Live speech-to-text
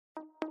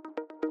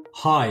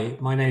Hi,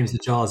 my name is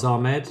Ajaz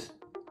Ahmed,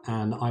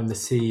 and I'm the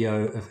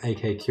CEO of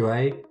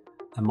AKQA.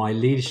 And my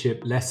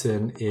leadership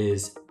lesson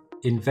is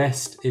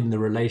invest in the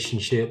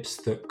relationships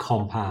that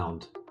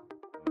compound.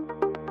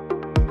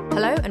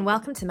 Hello, and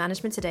welcome to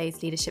Management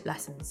Today's Leadership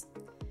Lessons.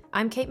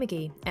 I'm Kate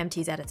McGee,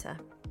 MT's editor.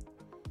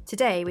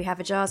 Today, we have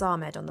Ajaz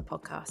Ahmed on the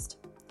podcast.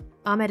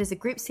 Ahmed is a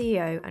group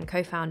CEO and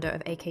co-founder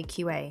of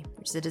AKQA,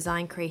 which is a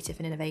design, creative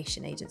and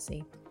innovation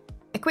agency.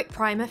 A quick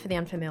primer for the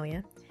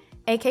unfamiliar.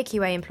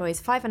 AKQA employs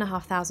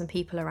 5,500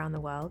 people around the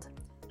world,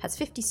 has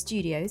 50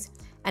 studios,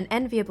 an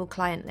enviable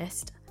client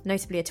list,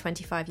 notably a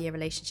 25-year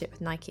relationship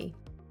with Nike,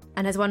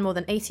 and has won more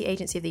than 80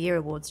 Agency of the Year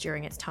awards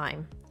during its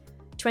time.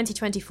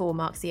 2024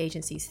 marks the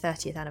agency's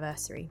 30th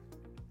anniversary.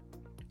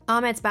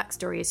 Ahmed's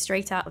backstory is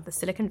straight out of the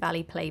Silicon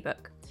Valley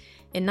playbook.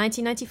 In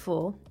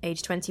 1994,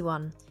 age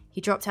 21,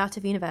 he dropped out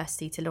of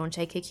university to launch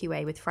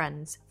AKQA with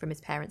friends from his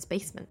parents'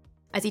 basement.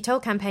 As he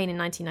told Campaign in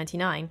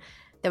 1999,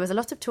 there was a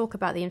lot of talk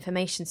about the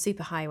information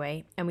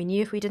superhighway, and we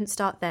knew if we didn't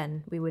start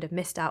then, we would have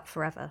missed out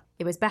forever.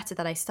 It was better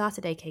that I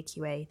started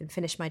AKQA than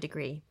finished my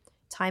degree.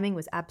 Timing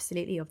was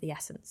absolutely of the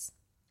essence.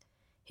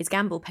 His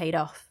gamble paid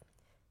off.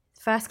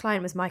 His first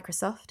client was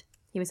Microsoft.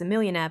 He was a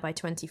millionaire by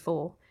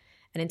 24,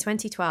 and in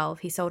 2012,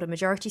 he sold a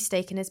majority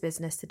stake in his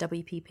business to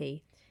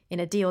WPP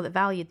in a deal that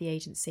valued the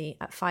agency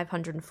at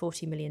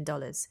 $540 million,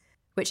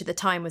 which at the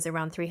time was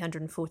around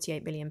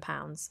 £348 million.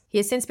 He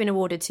has since been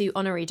awarded 2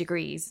 honorary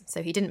degrees,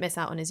 so he didn't miss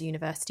out on his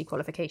university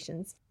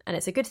qualifications. And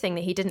it's a good thing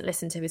that he didn't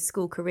listen to his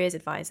school careers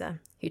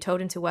advisor, who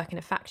told him to work in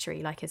a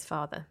factory like his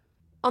father.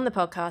 On the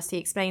podcast, he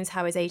explains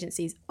how his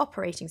agency's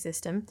operating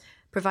system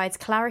provides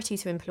clarity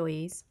to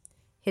employees,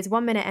 his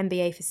 1-minute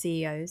MBA for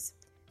CEOs,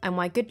 and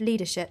why good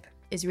leadership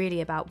is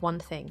really about one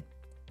thing: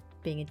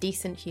 being a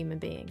decent human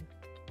being.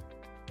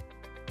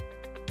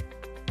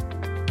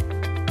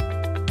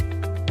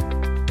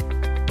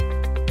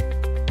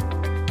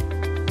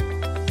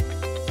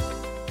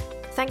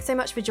 Thanks so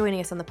much for joining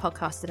us on the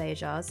podcast today,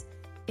 Ajaz.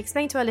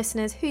 Explain to our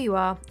listeners who you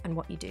are and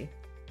what you do.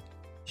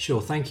 Sure,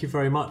 thank you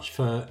very much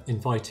for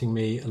inviting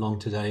me along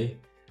today.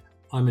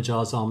 I'm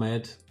Ajaz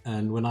Ahmed,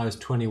 and when I was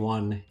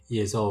 21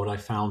 years old, I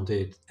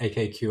founded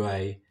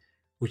AKQA,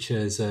 which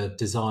is a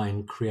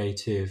design,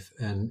 creative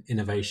and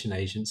innovation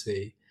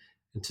agency.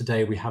 And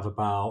today we have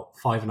about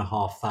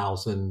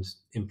 5,500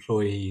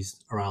 employees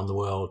around the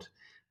world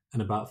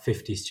and about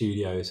 50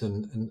 studios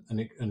and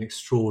an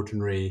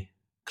extraordinary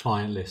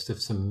client list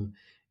of some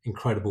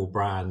incredible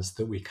brands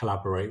that we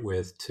collaborate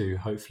with to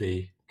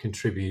hopefully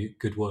contribute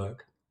good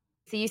work.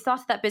 So you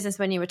started that business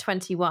when you were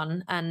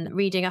 21, and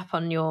reading up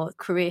on your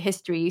career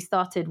history, you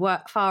started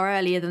work far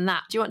earlier than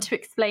that. Do you want to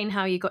explain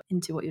how you got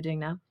into what you're doing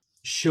now?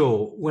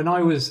 Sure. When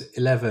I was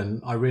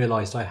 11, I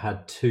realized I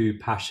had 2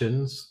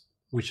 passions,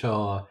 which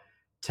are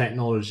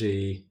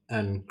technology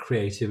and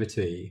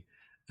creativity.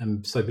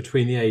 And so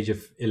between the age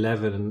of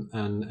 11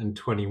 and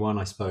 21,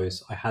 I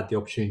suppose, I had the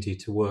opportunity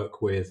to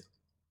work with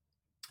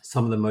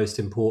some of the most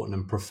important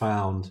and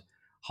profound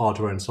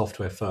hardware and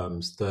software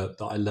firms that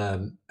I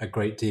learned a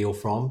great deal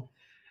from.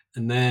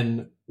 And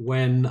then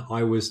when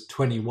I was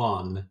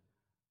 21,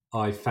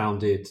 I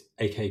founded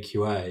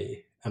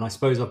AKQA. And I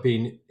suppose I've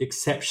been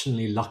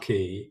exceptionally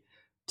lucky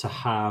to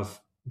have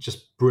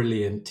just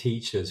brilliant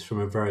teachers from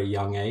a very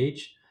young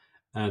age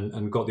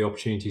and got the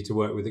opportunity to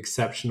work with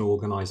exceptional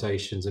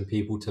organizations and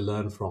people to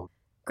learn from.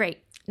 Great.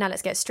 Now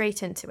let's get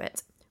straight into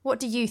it.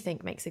 What do you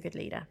think makes a good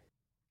leader?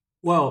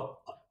 Well,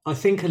 I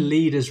think a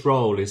leader's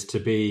role is to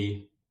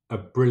be a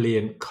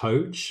brilliant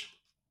coach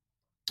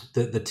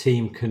that the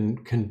team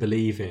can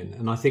believe in.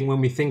 And I think when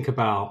we think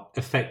about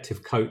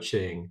effective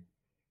coaching,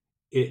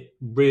 it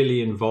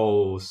really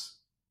involves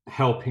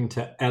helping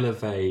to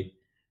elevate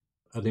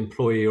an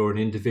employee or an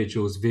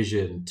individual's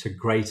vision to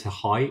greater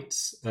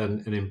heights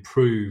and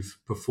improve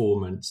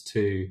performance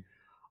to,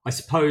 I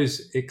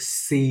suppose,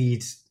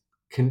 exceed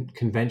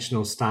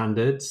conventional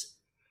standards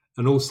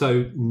and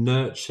also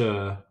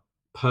nurture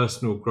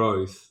personal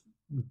growth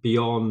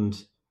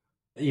beyond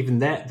even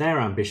their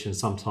ambitions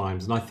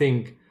sometimes. And I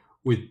think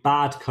with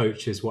bad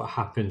coaches, what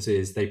happens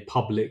is they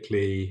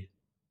publicly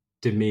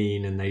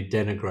demean and they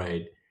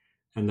denigrate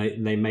and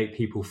they make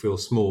people feel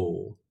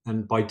small.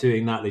 And by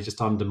doing that, they just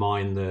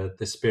undermine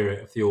the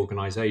spirit of the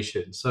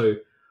organization. So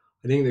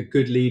I think that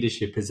good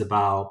leadership is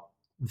about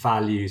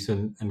values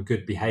and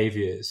good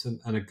behaviors.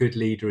 And a good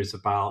leader is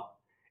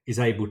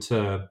able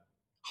to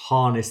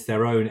harness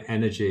their own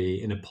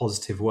energy in a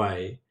positive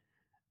way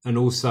and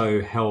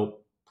also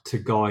help to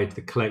guide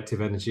the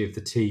collective energy of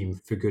the team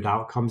for good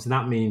outcomes. And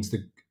that means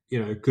that,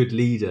 a good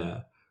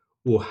leader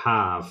will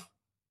have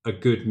a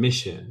good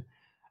mission.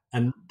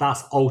 And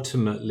that's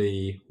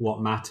ultimately what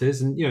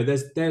matters. And,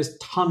 there's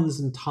tons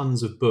and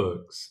tons of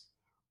books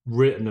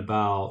written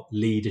about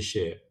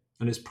leadership.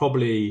 And it's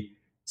probably,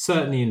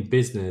 certainly in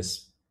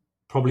business,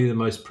 probably the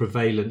most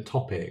prevalent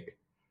topic.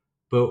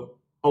 But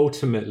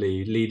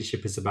ultimately,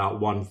 leadership is about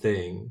one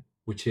thing,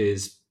 which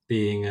is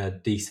being a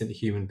decent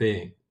human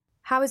being.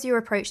 How has your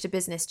approach to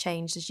business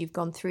changed as you've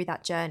gone through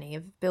that journey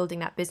of building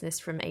that business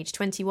from age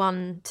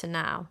 21 to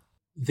now?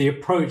 The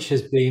approach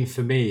has been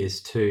for me is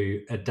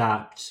to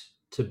adapt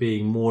to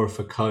being more of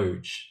a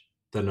coach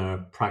than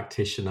a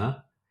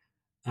practitioner,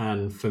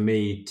 and for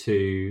me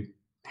to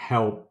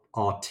help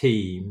our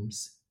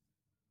teams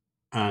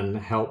and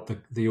help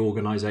the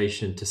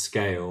organization to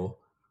scale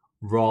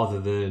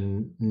rather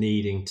than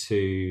needing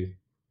to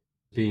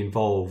be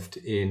involved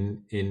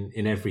in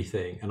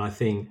everything. And I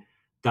think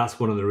that's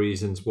one of the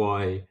reasons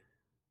why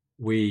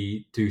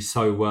we do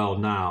so well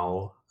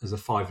now as a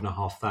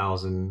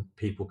 5,500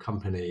 people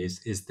company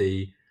is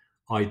the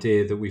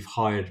idea that we've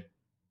hired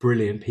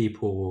brilliant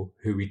people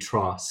who we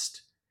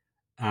trust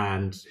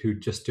and who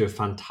just do a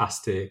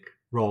fantastic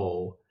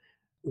role.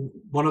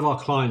 One of our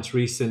clients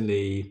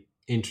recently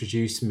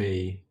introduced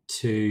me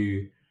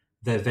to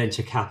their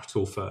venture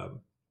capital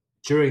firm.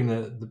 During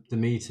the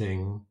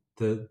meeting,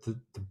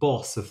 the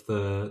boss of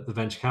the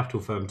venture capital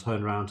firm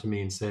turned around to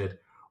me and said,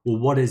 well,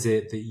 what is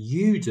it that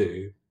you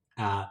do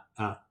at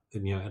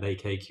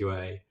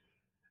AKQA?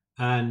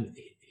 And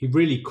he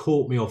really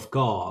caught me off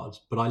guard,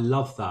 but I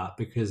love that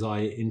because I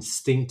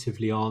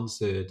instinctively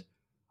answered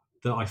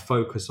that I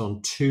focus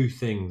on two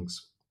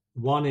things.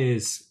 One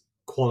is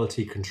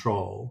quality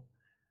control,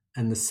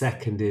 and the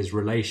second is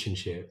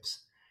relationships.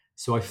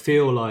 So I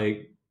feel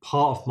like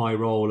part of my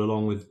role,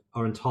 along with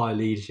our entire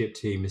leadership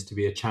team, is to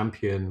be a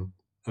champion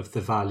of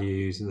the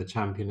values and the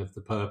champion of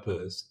the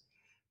purpose.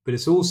 But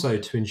it's also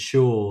to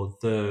ensure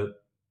that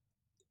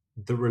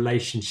the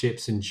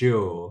relationships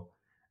endure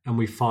and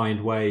we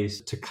find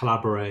ways to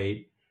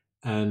collaborate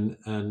and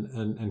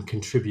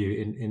contribute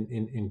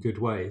in good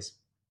ways.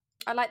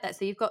 I like that.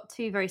 So you've got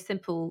two very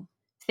simple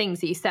things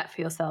that you set for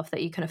yourself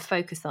that you kind of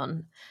focus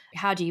on.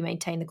 How do you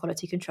maintain the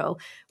quality control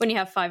when you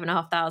have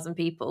 5,500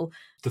 people?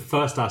 The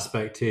first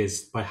aspect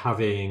is by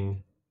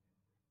having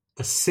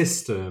a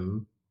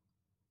system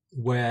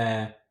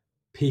where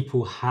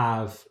people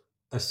have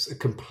a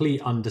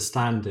complete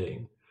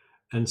understanding.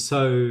 And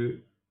so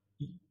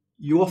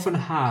you often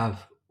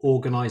have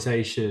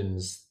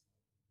organizations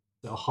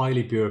that are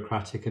highly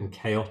bureaucratic and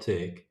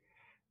chaotic.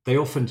 They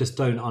often just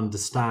don't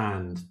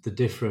understand the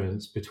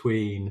difference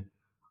between,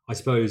 I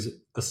suppose,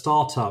 a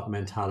startup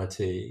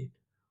mentality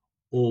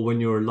or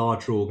when you're a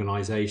larger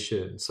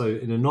organization. So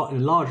in a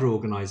larger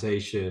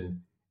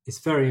organization, it's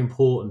very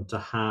important to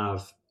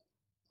have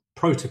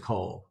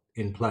protocol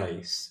in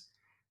place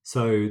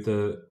so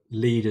the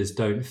leaders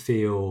don't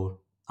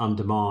feel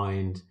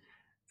undermined,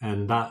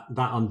 and that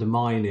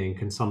undermining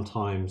can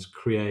sometimes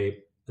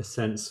create a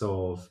sense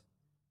of,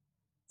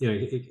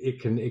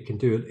 it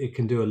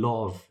can do a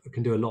lot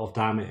of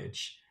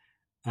damage.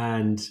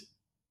 And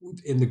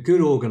in the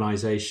good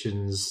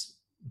organizations,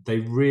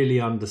 they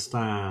really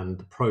understand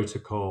the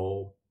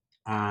protocol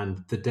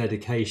and the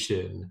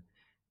dedication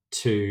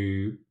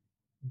to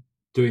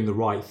doing the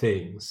right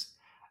things.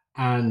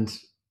 And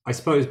I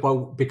suppose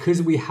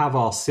because we have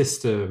our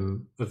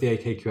system of the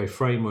AKQA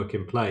framework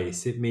in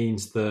place, it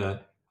means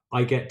that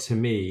I get to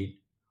meet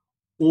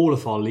all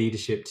of our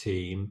leadership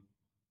team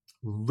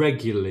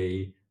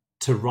regularly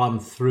to run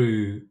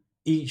through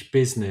each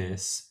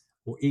business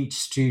or each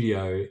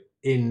studio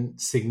in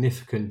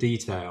significant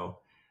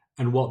detail.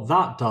 And what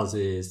that does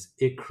is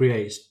it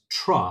creates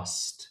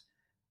trust,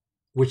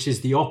 which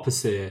is the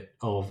opposite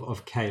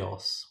of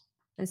chaos.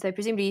 And so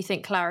presumably you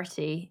think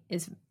clarity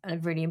is a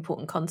really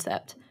important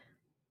concept.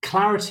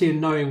 Clarity and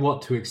knowing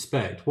what to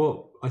expect.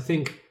 What I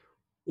think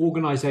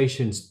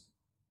organizations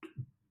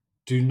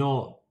do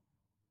not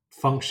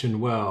function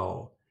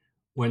well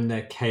when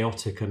they're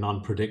chaotic and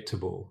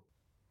unpredictable.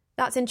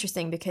 That's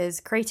interesting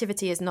because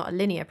creativity is not a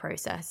linear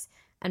process,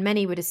 and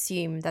many would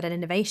assume that an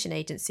innovation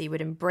agency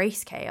would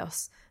embrace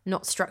chaos,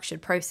 not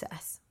structured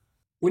process.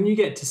 When you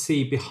get to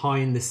see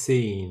behind the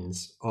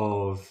scenes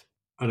of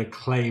an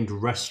acclaimed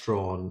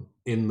restaurant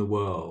in the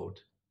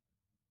world,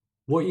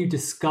 what you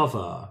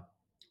discover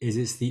is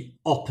it's the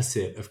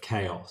opposite of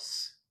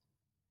chaos.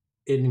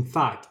 In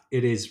fact,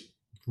 it is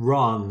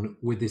run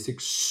with this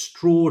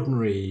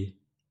extraordinary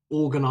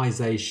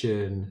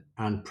organization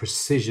and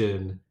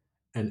precision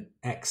and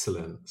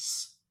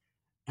excellence.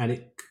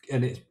 And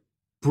it's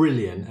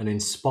brilliant and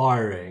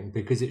inspiring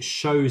because it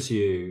shows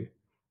you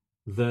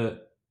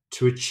that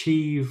to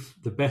achieve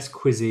the best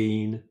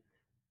cuisine,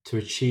 to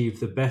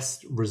achieve the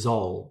best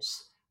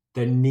results,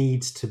 there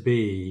needs to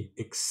be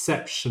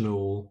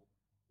exceptional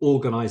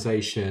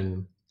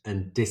organization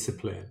and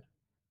discipline.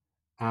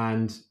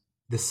 And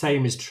the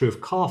same is true of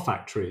car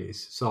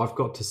factories. So I've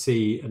got to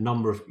see a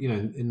number of,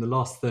 in the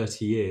last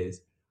 30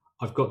 years,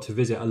 I've got to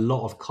visit a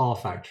lot of car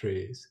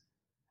factories.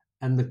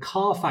 And the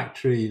car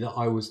factory that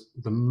I was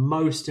the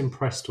most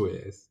impressed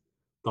with,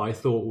 that I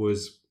thought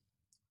was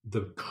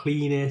the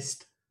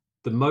cleanest,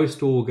 the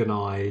most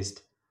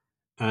organized,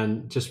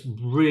 and just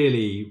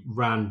really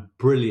ran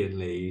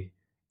brilliantly,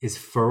 is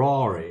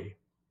Ferrari.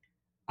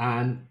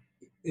 And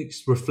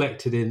it's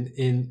reflected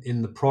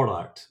in the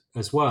product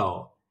as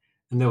well.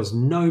 And there was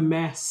no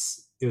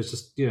mess. It was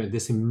just,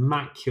 this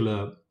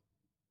immaculate,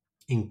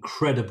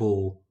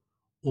 incredible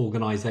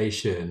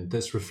organization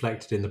that's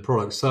reflected in the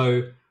product.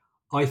 So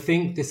I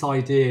think this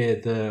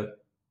idea that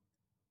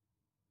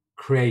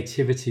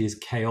creativity is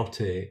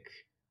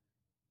chaotic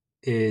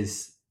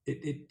is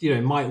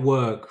it might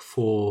work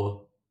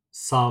for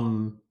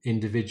some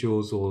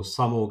individuals or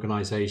some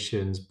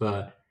organizations,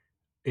 but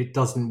it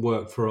doesn't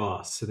work for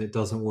us, and it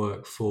doesn't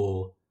work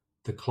for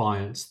the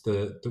clients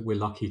that we're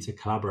lucky to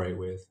collaborate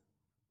with.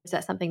 Is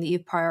that something that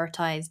you've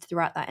prioritized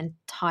throughout that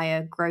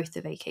entire growth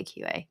of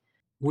AKQA?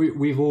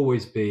 We've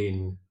always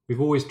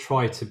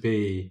tried to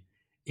be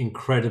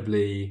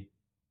incredibly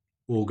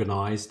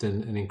organized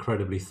and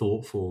incredibly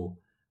thoughtful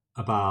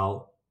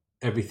about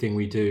everything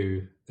we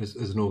do as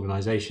an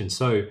organization.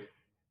 So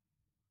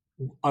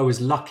I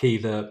was lucky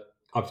that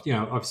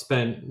I've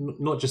spent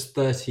not just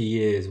 30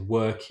 years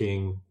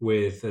working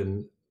with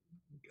an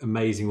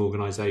amazing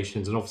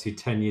organizations, and obviously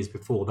 10 years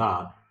before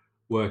that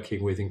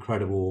working with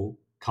incredible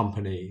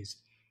companies,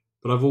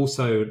 but I've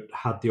also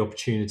had the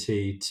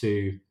opportunity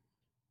to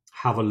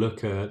have a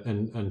look at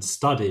and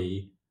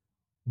study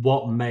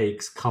what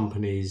makes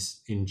companies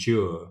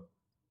endure.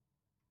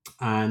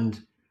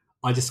 And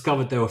I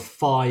discovered there were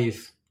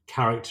 5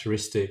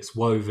 characteristics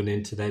woven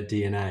into their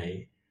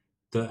DNA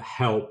that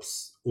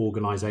helps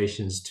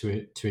organizations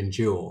to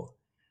endure.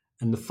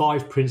 And the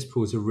 5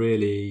 principles are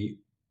really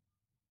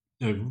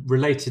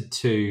related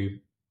to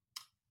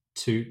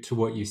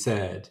what you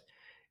said,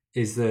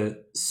 is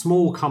that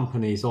small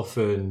companies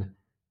often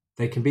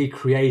they can be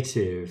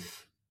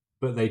creative,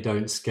 but they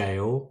don't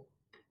scale.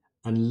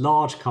 And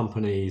large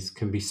companies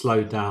can be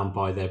slowed down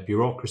by their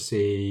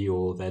bureaucracy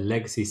or their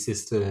legacy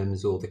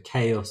systems or the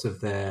chaos of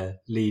their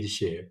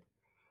leadership.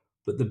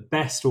 But the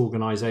best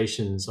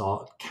organizations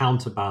are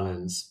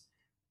counterbalance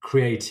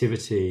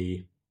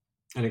creativity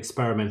and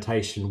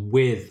experimentation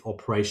with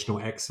operational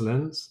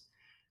excellence,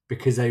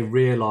 because they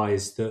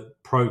realize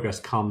that progress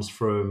comes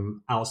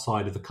from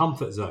outside of the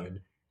comfort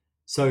zone.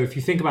 So if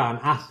you think about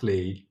an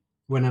athlete,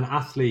 when an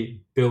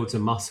athlete builds a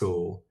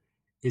muscle,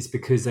 it's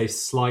because they've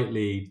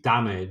slightly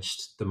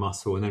damaged the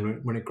muscle, and then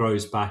when it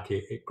grows back,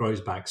 it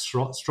grows back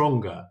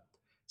stronger.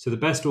 So the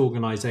best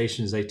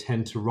organizations, they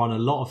tend to run a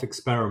lot of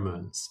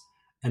experiments,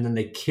 and then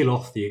they kill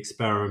off the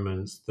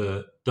experiments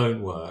that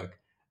don't work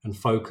and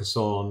focus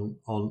on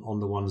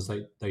the ones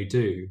they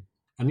do.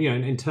 And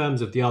in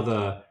terms of the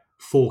other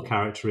 4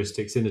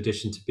 characteristics, in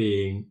addition to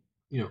being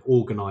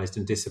organized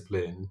and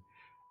disciplined,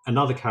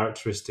 another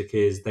characteristic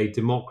is they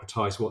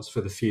democratize what's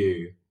for the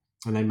few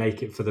and they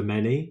make it for the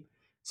many.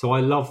 So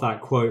I love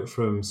that quote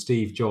from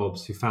Steve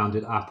Jobs, who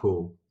founded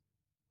Apple,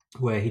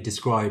 where he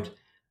described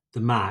the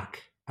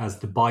Mac as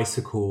the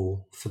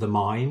bicycle for the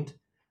mind.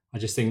 I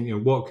just think,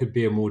 what could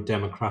be a more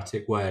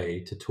democratic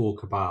way to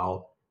talk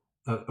about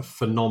a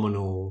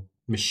phenomenal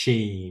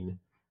machine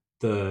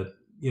that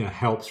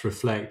helps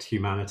reflect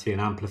humanity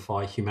and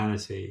amplify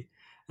humanity.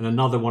 And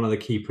another one of the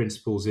key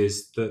principles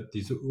is that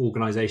these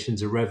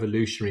organizations are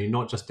revolutionary,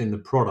 not just in the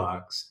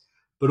products,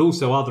 but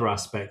also other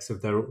aspects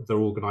of their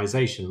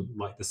organization,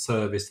 like the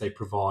service they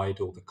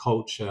provide or the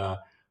culture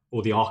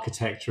or the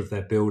architecture of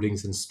their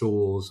buildings and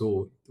stores,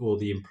 or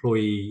the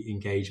employee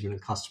engagement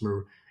and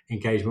customer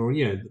engagement,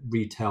 or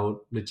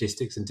retail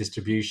logistics and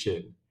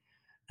distribution.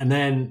 And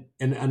then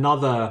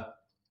another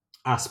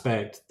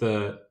aspect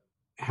that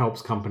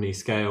helps companies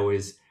scale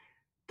is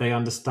they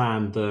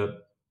understand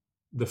that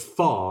the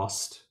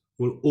fast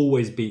will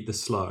always beat the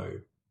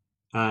slow,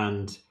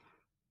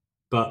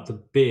 but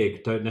the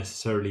big don't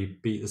necessarily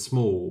beat the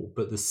small,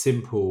 but the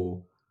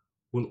simple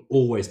will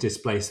always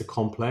displace the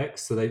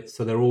complex. So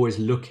they're always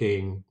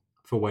looking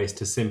for ways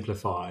to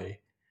simplify.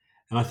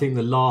 And I think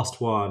the last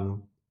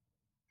of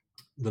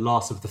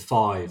the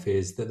 5,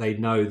 is that they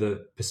know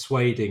that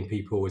persuading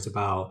people is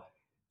about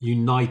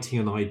uniting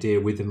an idea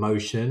with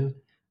emotion,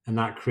 and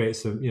that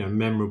creates a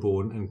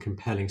memorable and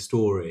compelling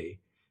story.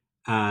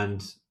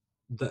 And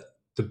the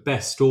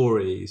best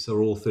stories are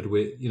authored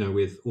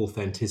with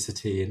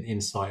authenticity and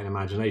insight and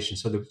imagination.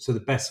 So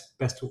the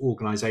best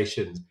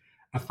organizations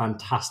are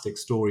fantastic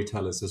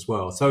storytellers as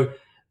well. So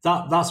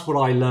that's what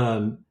I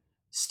learned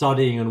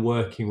studying and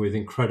working with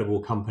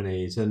incredible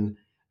companies, and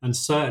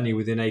certainly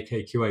within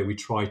AKQA we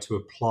try to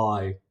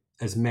apply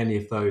as many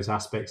of those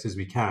aspects as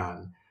we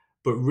can.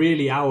 But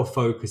really our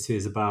focus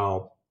is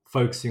about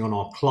focusing on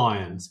our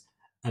clients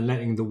and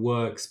letting the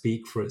work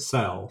speak for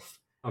itself.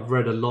 I've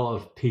read a lot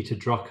of Peter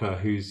Drucker,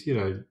 who's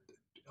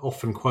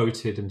often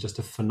quoted and just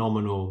a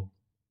phenomenal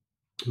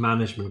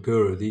management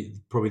guru,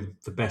 probably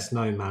the best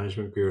known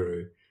management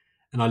guru.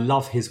 And I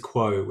love his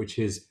quote, which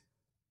is,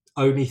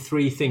 only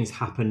 3 things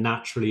happen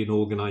naturally in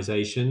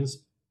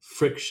organizations: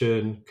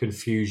 friction,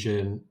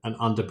 confusion, and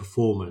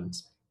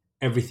underperformance.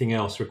 Everything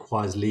else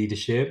requires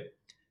leadership.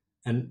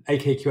 And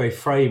AKQA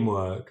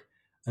framework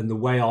and the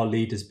way our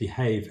leaders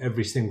behave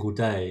every single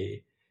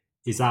day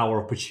is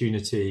our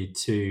opportunity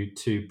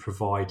to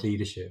provide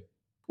leadership.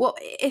 Well,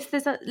 if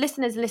there's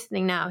listeners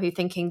listening now who are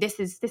thinking, this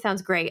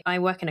sounds great, I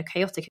work in a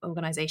chaotic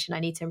organization, I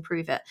need to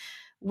improve it,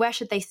 where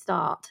should they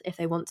start if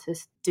they want to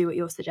do what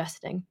you're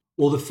suggesting?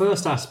 Well, the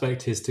first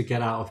aspect is to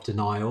get out of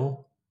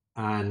denial.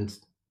 And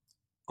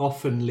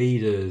often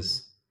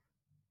leaders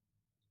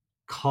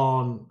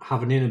can't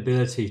have an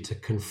inability to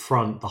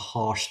confront the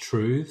harsh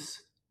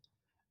truths.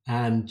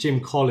 And Jim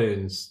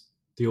Collins,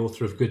 the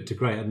author of Good to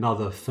Great,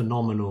 another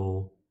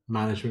phenomenal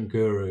management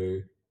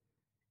guru,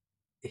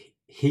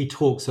 he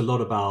talks a lot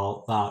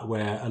about that,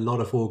 where a lot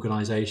of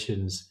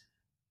organizations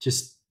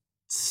just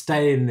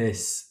stay in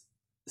this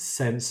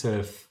sense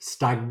of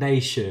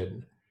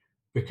stagnation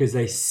because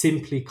they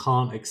simply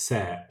can't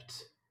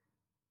accept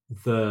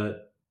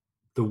that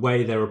the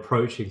way they're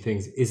approaching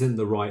things isn't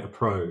the right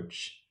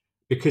approach,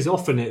 because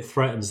often it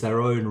threatens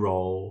their own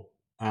role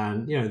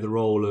and the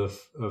role of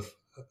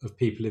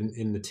people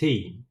in the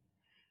team,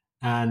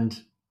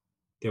 and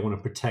they want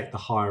to protect the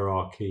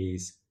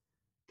hierarchies,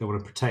 they want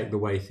to protect the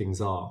way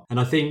things are. And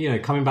I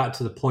think coming back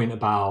to the point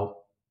about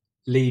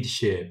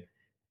leadership,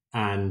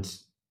 and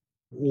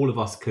all of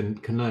us can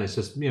learn. It's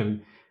just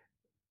when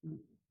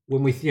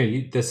we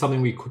there's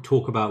something we could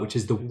talk about, which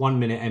is the 1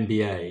 minute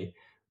MBA,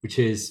 which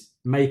is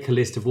make a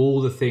list of all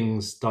the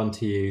things done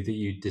to you that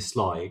you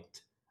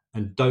disliked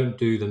and don't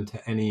do them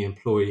to any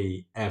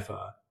employee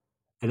ever,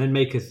 and then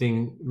make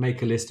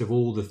a list of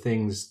all the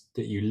things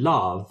that you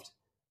loved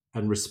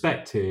and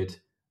respected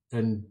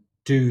and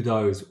do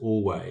those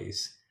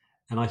always.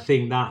 And I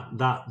think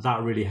that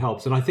really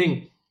helps. And I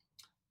think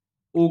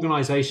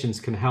organizations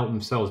can help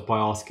themselves by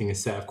asking a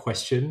set of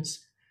questions.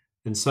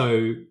 And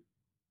so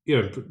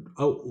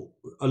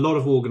a lot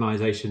of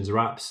organizations are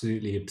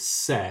absolutely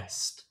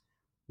obsessed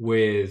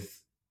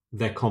with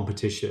their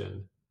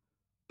competition,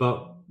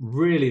 but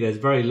really there's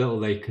very little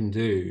they can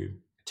do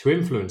to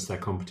influence their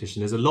competition.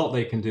 There's a lot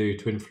they can do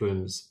to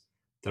influence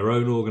their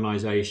own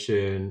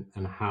organization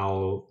and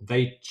how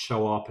they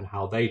show up and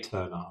how they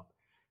turn up.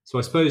 So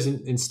I suppose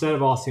instead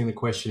of asking the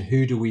question,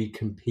 who do we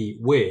compete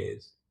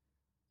with,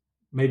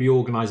 maybe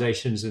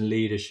organizations and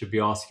leaders should be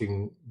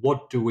asking,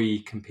 what do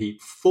we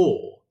compete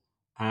for?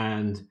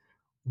 And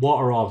what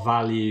are our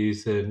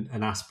values and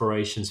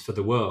aspirations for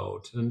the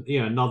world? And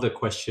another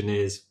question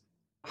is,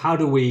 how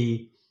do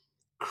we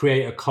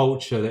create a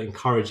culture that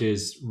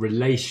encourages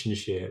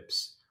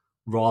relationships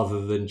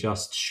rather than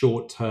just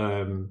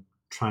short-term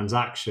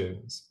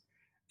transactions?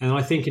 And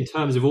I think in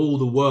terms of all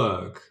the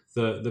work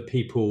that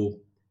people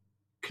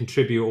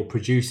contribute or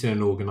produce in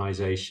an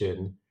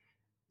organization,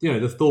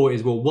 the thought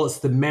is, well, what's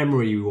the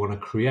memory we want to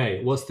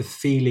create? What's the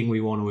feeling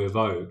we want to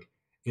evoke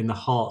in the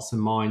hearts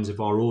and minds of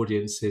our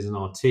audiences and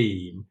our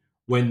team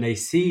when they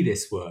see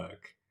this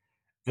work?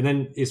 And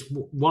then it's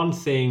one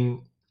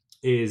thing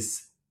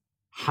is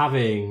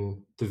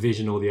having the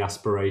vision or the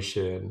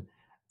aspiration.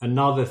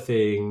 Another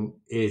thing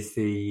is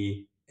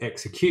the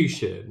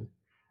execution.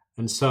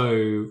 And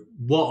so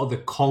what are the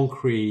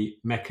concrete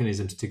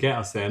mechanisms to get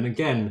us there? And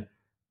again,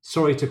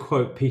 sorry to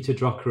quote Peter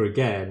Drucker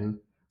again,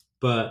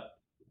 but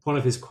one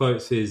of his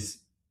quotes is,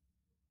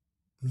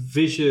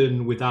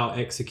 vision without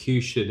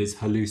execution is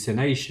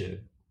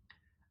hallucination.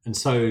 And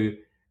so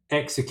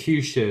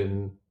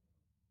execution,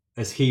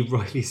 as he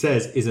rightly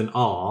says, is an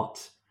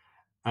art,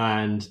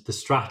 and the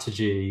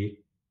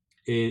strategy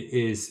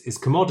is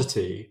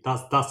commodity.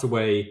 That's the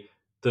way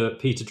that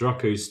Peter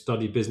Drucker, who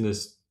studied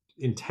business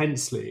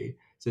intensely,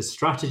 says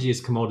strategy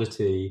is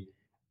commodity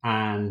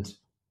and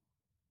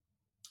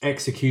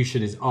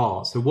execution is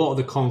art. So what are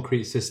the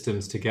concrete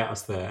systems to get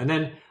us there? And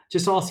then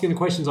just asking the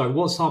questions like,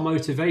 what's our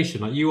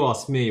motivation? Like you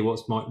asked me,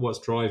 what's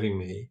driving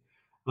me?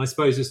 And I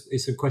suppose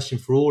it's a question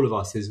for all of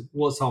us, is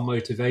what's our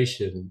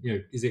motivation?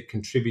 Is it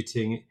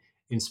contributing,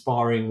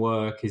 inspiring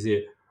work? Is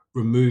it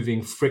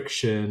removing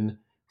friction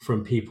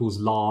from people's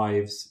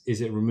lives?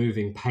 Is it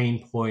removing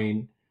pain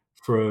point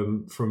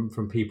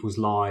from people's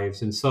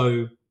lives? And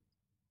so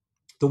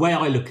the way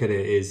I look at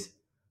it is,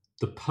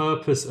 the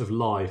purpose of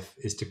life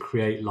is to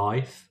create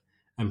life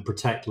and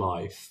protect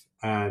life.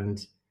 And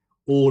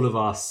all of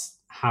us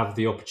have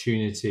the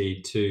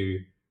opportunity to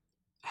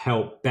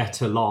help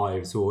better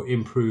lives or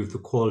improve the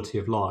quality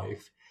of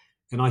life.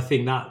 And I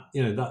think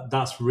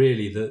that's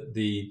really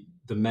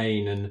the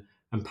main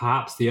and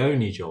perhaps the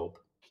only job.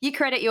 You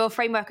credit your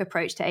framework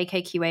approach to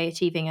AKQA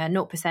achieving a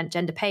 0%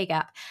 gender pay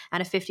gap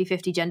and a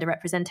 50-50 gender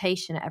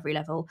representation at every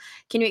level.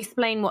 Can you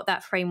explain what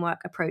that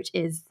framework approach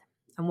is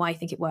and why you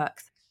think it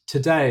works?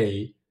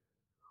 Today,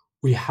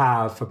 we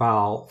have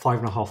about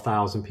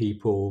 5,500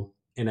 people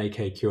in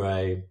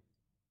AKQA,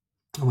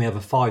 and we have a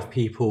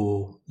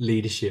 5-people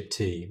leadership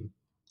team.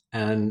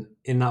 And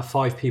in that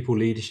 5-people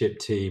leadership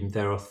team,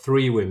 there are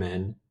 3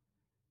 women,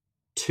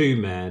 2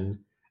 men,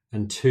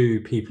 and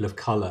 2 people of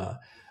color.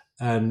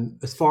 And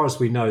as far as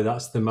we know,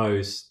 that's the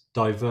most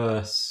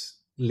diverse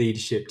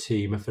leadership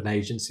team of an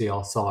agency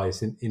our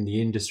size in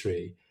the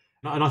industry.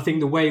 And I think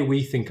the way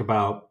we think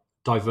about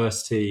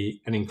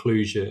diversity and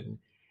inclusion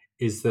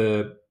is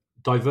that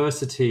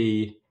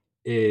diversity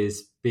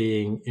is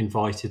being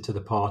invited to the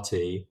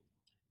party,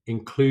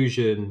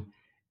 inclusion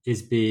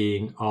is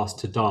being asked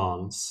to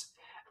dance,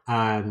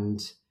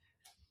 and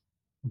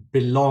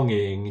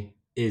belonging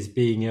is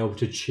being able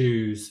to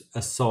choose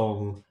a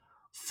song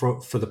for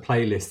the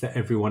playlist that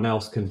everyone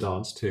else can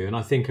dance to. And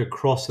I think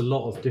across a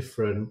lot of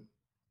different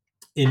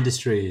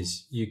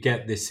industries, you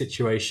get this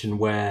situation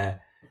where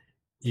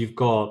you've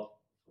got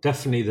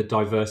definitely the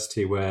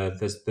diversity where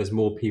there's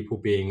more people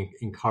being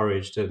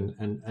encouraged and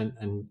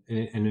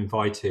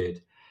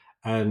invited,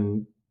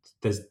 and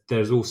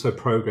there's also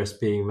progress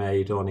being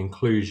made on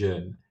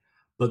inclusion,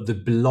 but the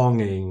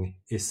belonging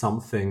is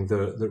something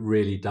that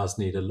really does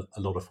need a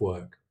lot of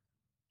work.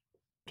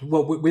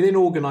 Well, within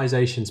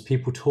organizations,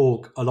 people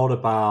talk a lot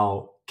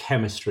about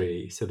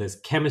chemistry. So there's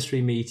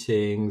chemistry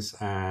meetings,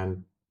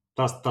 and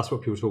that's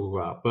what people talk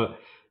about. But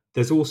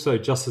there's also,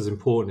 just as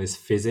important, is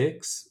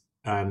physics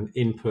and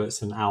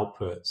inputs and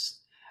outputs.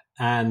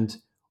 And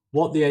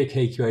what the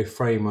AKQA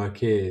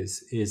framework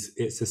is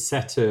it's a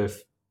set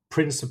of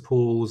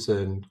principles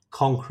and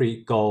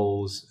concrete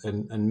goals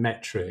and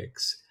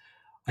metrics.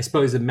 I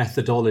suppose a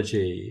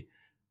methodology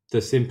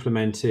that's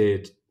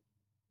implemented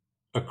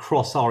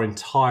across our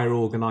entire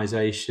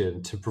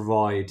organization to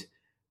provide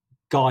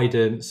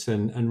guidance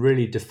and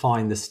really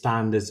define the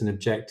standards and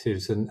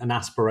objectives and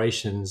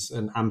aspirations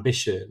and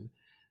ambition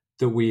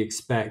that we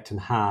expect and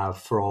have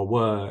for our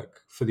work,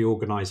 for the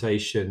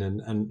organization,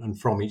 and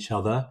from each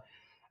other.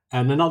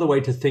 And another way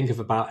to think of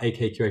about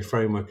AKQA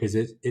framework is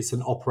it's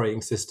an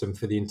operating system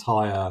for the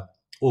entire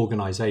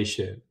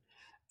organization.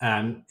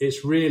 And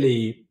it's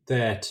really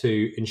there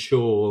to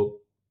ensure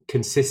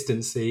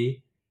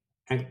consistency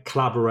and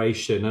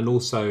collaboration and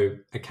also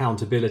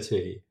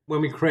accountability.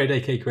 When we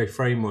created AKQA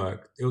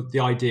framework, the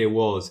idea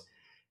was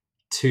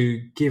to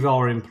give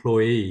our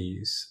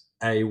employees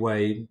a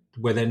way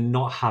where they're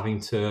not having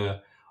to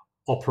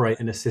operate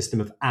in a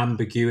system of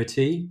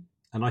ambiguity.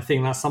 And I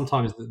think that's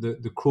sometimes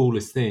the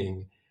cruelest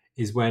thing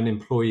is when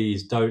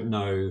employees don't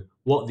know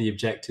what the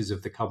objectives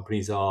of the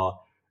companies are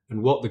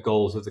and what the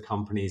goals of the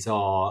companies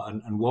are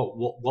and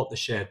what the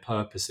shared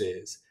purpose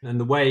is. And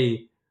the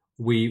way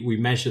we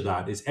measure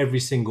that is every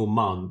single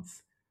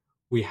month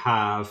we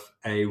have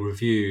a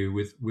review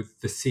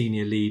with the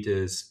senior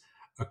leaders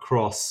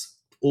across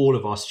all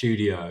of our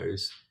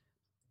studios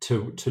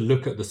to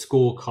look at the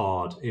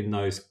scorecard in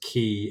those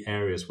key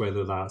areas,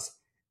 whether that's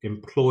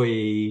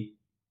employee,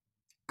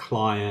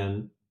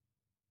 client,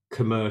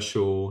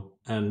 commercial,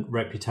 and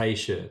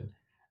reputation.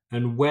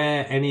 And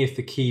where any of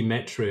the key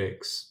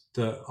metrics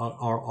that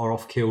are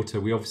off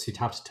kilter, we obviously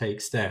have to take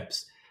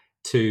steps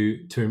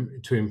to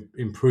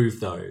improve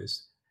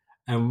those.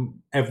 And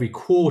every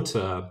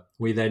quarter,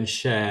 we then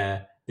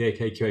share the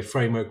AKQA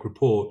framework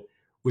report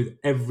with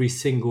every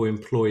single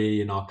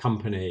employee in our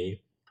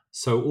company.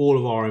 So all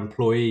of our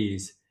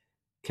employees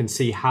can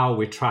see how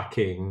we're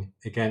tracking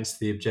against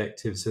the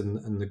objectives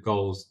and the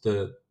goals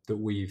that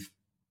we've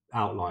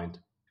outlined.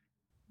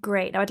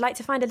 Great. Now, I'd like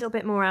to find a little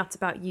bit more out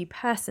about you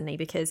personally,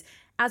 because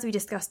as we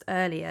discussed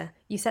earlier,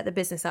 you set the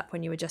business up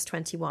when you were just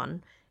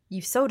 21.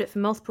 You've sold it for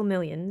multiple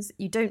millions.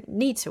 You don't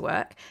need to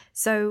work.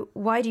 So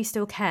why do you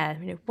still care?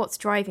 What's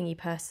driving you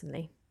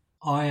personally?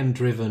 I am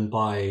driven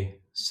by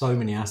so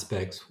many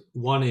aspects.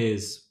 One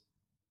is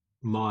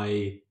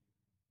my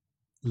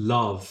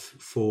love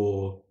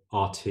for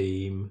our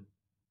team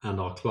and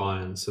our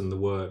clients and the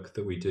work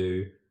that we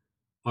do.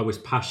 I was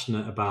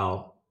passionate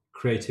about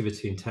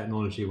creativity and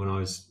technology when I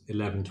was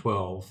 11,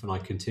 12, and I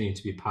continue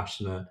to be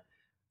passionate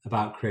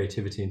about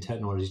creativity and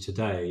technology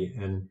today.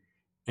 And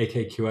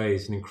AKQA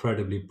is an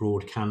incredibly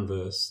broad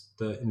canvas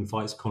that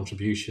invites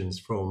contributions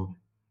from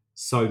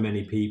so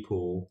many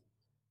people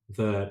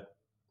that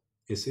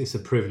it's a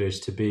privilege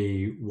to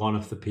be one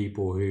of the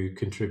people who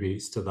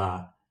contributes to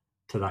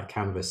that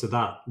canvas. So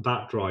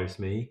that drives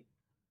me.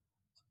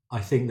 I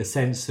think the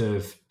sense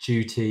of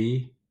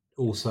duty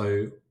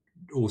also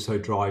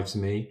drives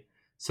me.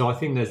 So I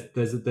think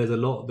there's a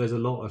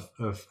lot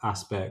of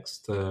aspects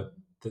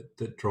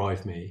that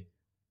drive me.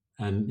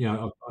 And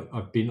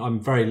I'm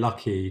very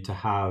lucky to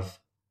have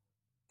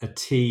a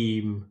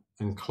team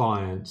and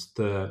clients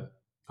that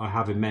I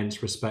have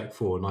immense respect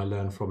for and I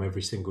learn from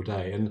every single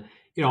day. And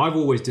I've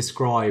always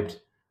described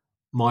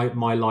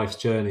my life's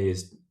journey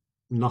is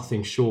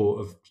nothing short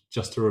of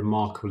just a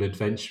remarkable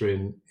adventure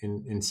in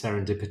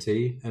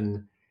serendipity.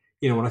 And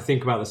when I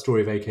think about the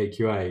story of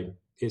AKQA,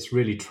 it's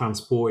really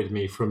transported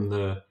me from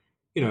the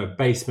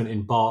basement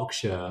in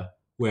Berkshire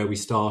where we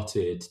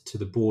started to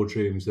the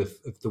boardrooms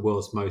of the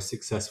world's most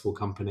successful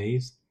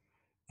companies.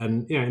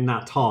 And in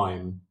that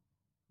time,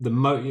 the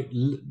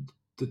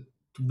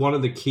one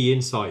of the key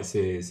insights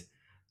is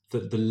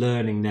that the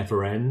learning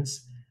never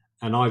ends.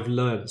 And I've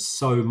learned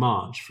so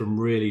much from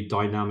really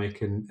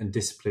dynamic and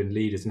disciplined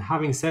leaders. And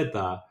having said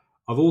that,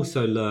 I've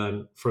also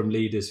learned from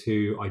leaders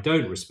who I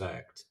don't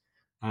respect.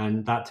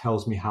 And that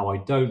tells me how I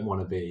don't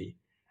want to be.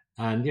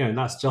 And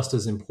that's just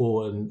as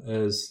important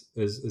as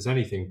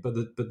anything. But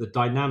the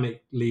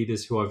dynamic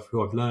leaders who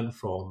I've learned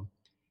from,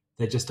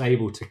 they're just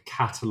able to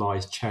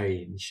catalyze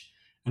change.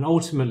 And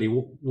ultimately,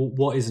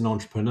 what is an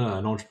entrepreneur?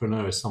 An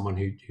entrepreneur is someone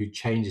who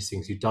changes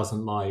things, who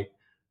doesn't like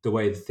the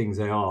way the things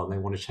they are, and they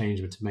want to change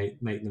them to make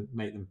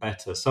them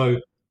better. So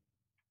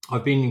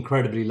I've been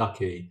incredibly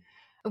lucky.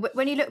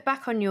 When you look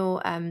back on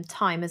your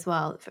time as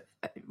well for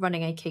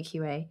running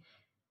AKQA,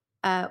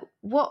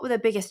 what were the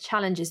biggest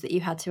challenges that you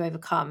had to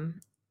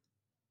overcome?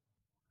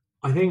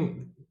 I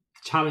think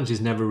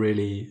challenges never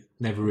really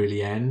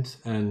end,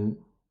 and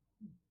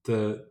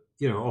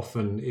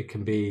often it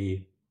can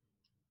be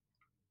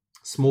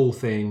small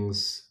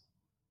things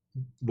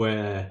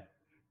where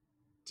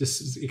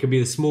just it can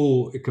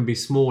be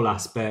small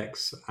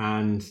aspects,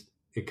 and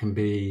it can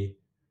be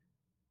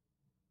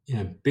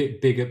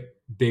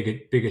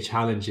bigger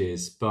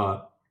challenges.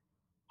 But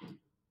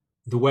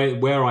the way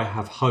where I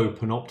have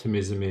hope and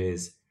optimism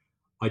is,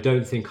 I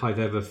don't think I've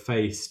ever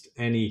faced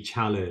any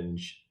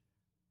challenge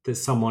that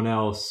someone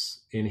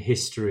else in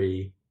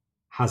history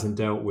hasn't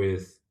dealt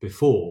with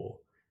before.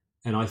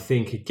 And I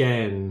think,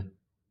 again,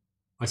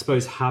 I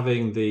suppose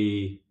having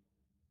the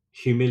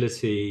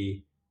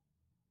humility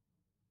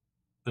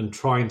and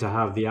trying to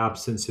have the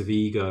absence of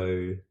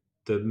ego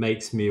that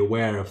makes me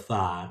aware of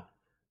that,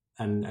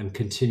 and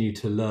continue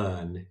to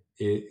learn,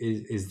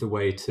 is the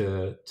way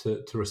to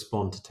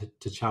respond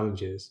to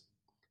challenges.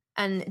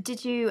 And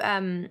did you,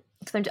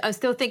 because I was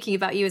still thinking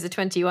about you as a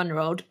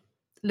 21-year-old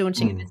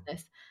launching a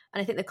business,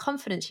 and I think the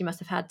confidence you must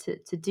have had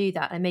to do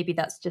that, and maybe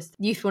that's just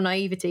youthful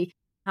naivety.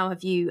 How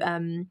have you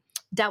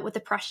dealt with the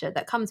pressure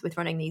that comes with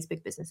running these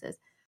big businesses?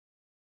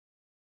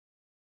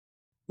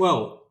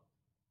 Well,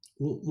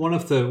 one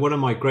of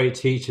my great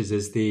teachers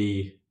is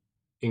the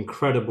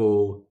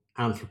incredible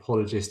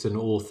anthropologist and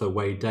author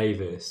Wade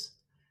Davis.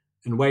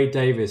 And Wade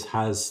Davis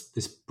has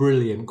this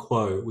brilliant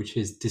quote, which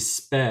is,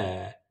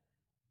 "Despair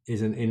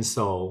is an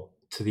insult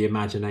to the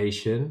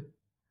imagination."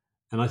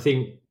 And I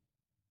think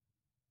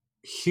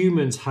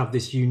humans have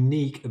this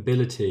unique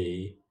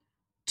ability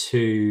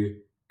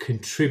to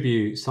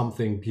contribute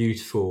something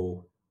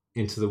beautiful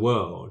into the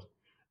world.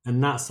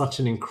 And that's such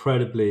an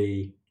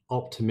incredibly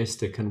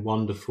optimistic and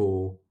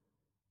wonderful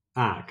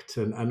act,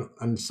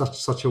 and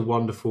such a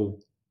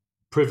wonderful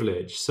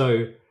privilege.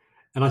 So,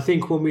 and I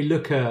think whenever we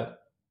look at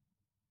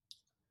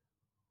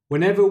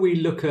whenever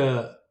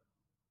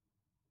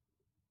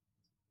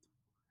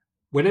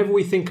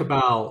we think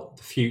about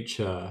the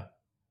future,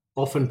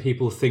 often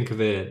people think of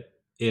it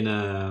in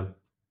a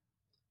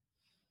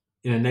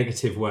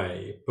negative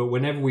way. But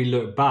whenever we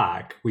look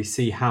back, we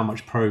see how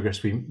much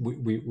progress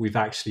we've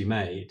actually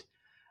made.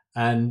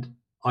 And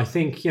I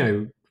think,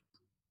 I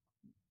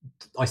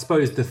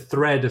suppose the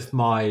thread of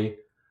my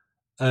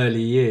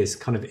early years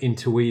kind of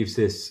interweaves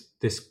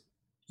this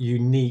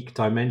unique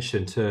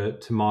dimension to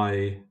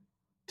my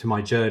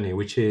journey,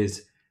 which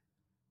is,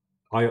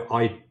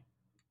 I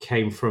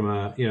came from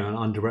an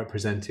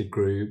underrepresented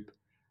group,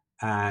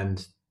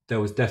 and there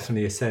was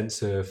definitely a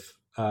sense of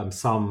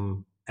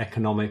some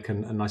economic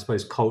and I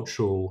suppose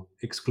cultural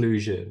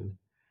exclusion.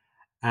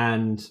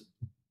 And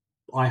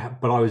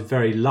but I was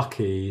very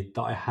lucky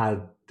that I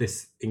had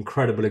this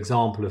incredible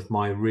example of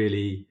my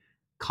really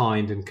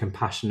kind and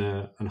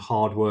compassionate and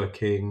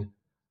hardworking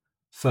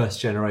first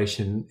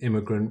generation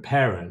immigrant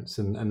parents,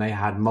 and they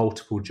had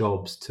multiple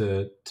jobs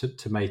to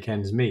make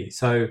ends meet.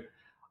 So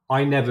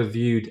I never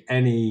viewed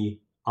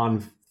any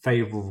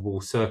unfavorable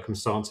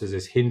circumstances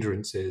as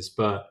hindrances,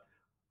 but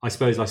I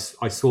suppose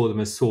I saw them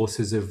as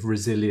sources of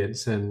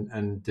resilience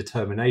and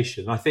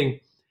determination. I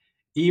think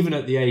even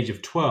at the age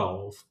of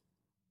 12,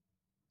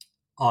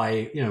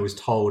 I was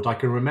told, I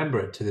can remember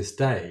it to this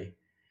day,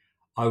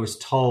 I was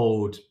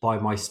told by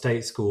my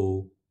state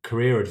school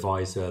career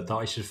advisor that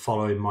I should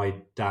follow in my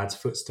dad's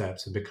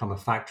footsteps and become a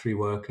factory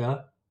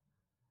worker.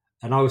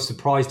 And I was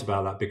surprised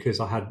about that, because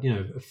I had,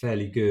 a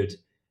fairly good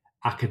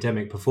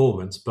academic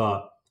performance,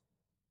 but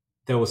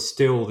there was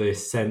still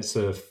this sense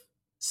of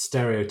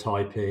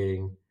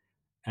stereotyping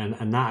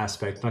and that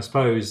aspect. And I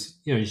suppose,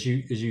 as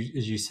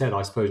you said,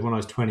 I suppose when I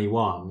was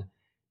 21,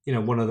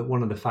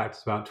 one of the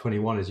factors about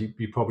 21 is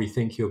you probably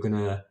think you're going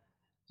to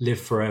live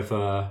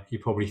forever. You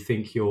probably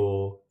think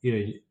you're,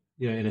 in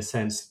a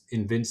sense,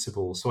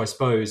 invincible. So I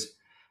suppose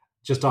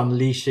just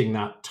unleashing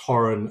that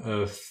torrent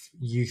of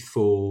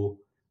youthful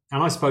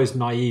and I suppose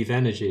naive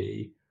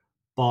energy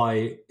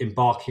by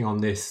embarking on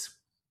this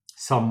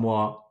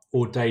somewhat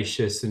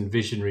audacious and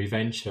visionary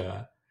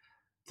venture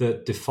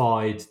that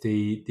defied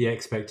the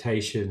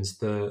expectations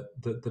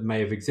that may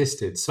have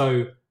existed.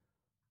 So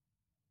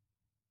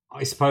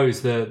I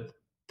suppose that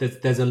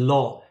there's a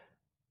lot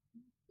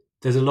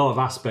of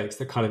aspects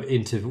that kind of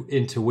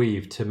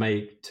interweave to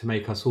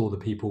make us all the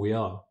people we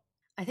are.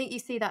 I think you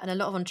see that in a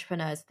lot of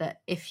entrepreneurs,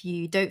 that if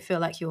you don't feel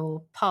like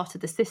you're part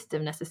of the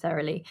system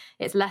necessarily,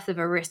 it's less of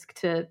a risk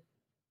to,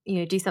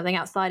 do something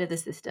outside of the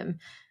system.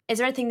 Is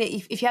there anything that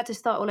if you had to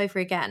start all over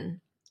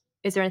again,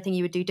 is there anything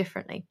you would do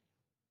differently?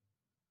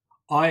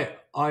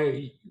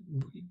 I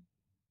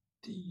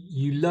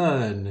you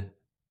learn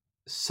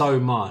so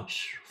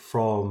much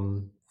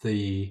from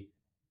the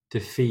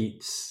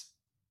defeats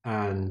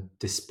and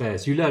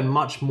despairs. You learn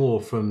much more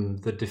from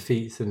the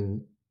defeats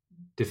than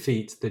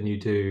you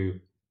do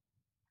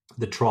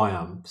the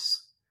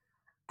triumphs.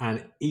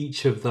 And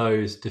each of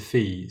those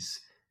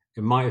defeats,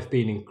 it might have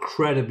been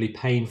incredibly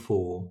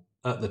painful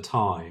at the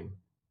time,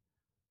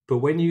 but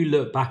when you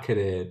look back at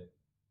it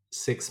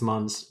 6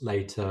 months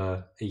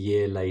later, a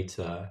year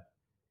later,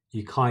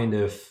 you kind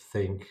of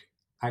think,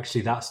 actually,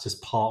 that's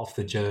just part of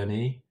the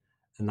journey,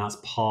 and that's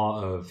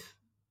part of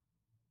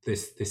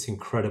this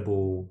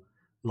incredible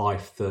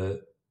life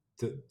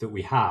that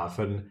we have.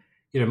 And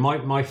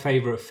my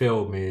favorite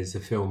film is a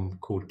film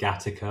called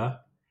Gattaca,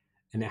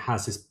 and it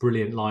has this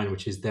brilliant line,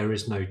 which is, there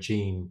is no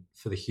gene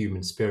for the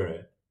human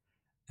spirit.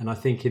 And I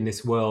think in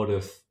this world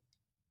of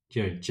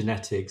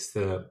genetics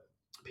that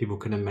people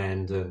can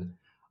amend, and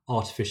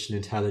artificial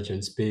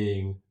intelligence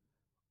being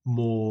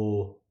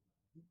more,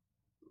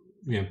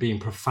 being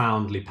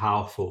profoundly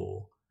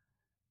powerful,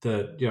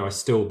 that I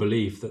still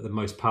believe that the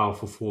most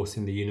powerful force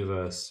in the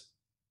universe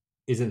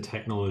isn't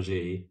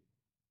technology,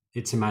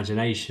 it's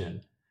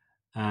imagination.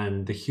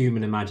 And the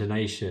human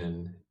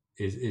imagination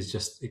is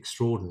just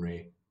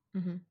extraordinary.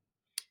 Mm-hmm.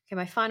 Okay,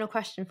 my final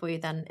question for you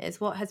then is,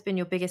 what has been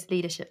your biggest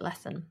leadership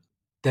lesson?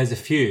 There's a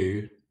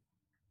few.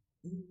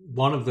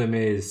 One of them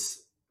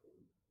is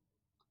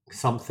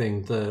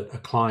something that a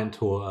client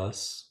taught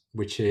us,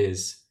 which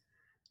is,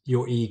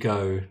 your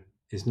ego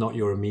is not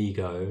your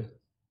amigo,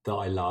 that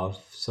I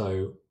love.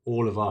 So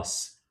all of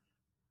us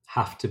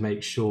have to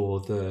make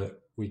sure that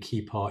we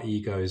keep our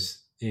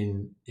egos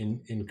in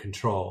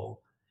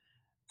control.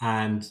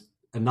 And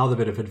another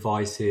bit of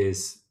advice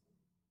is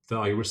that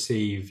I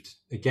received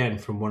again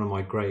from one of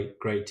my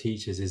great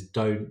teachers is,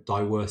 don't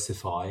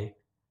diversify.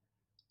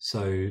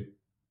 So,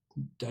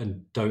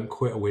 and don't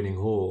quit a winning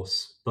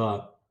horse.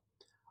 But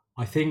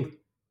I think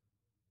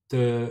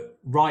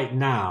right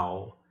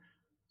now,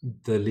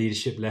 the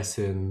leadership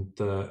lesson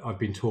that I've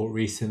been taught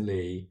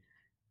recently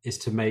is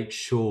to make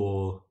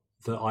sure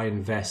that I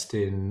invest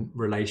in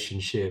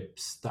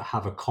relationships that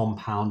have a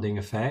compounding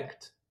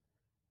effect,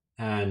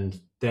 and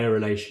they're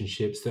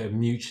relationships that are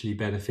mutually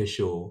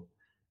beneficial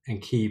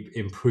and keep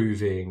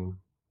improving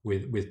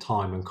with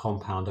time and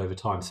compound over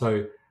time.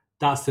 So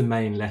that's the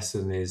main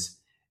lesson, is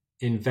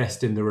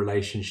invest in the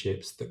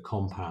relationships that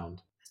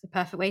compound. That's the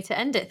perfect way to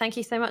end it. Thank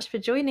you so much for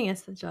joining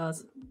us,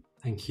 Ajaz.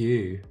 Thank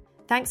you.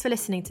 Thanks for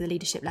listening to the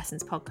Leadership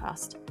Lessons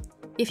podcast.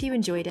 If you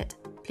enjoyed it,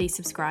 please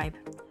subscribe.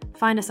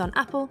 Find us on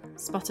Apple,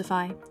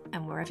 Spotify,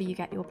 and wherever you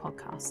get your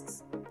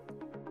podcasts.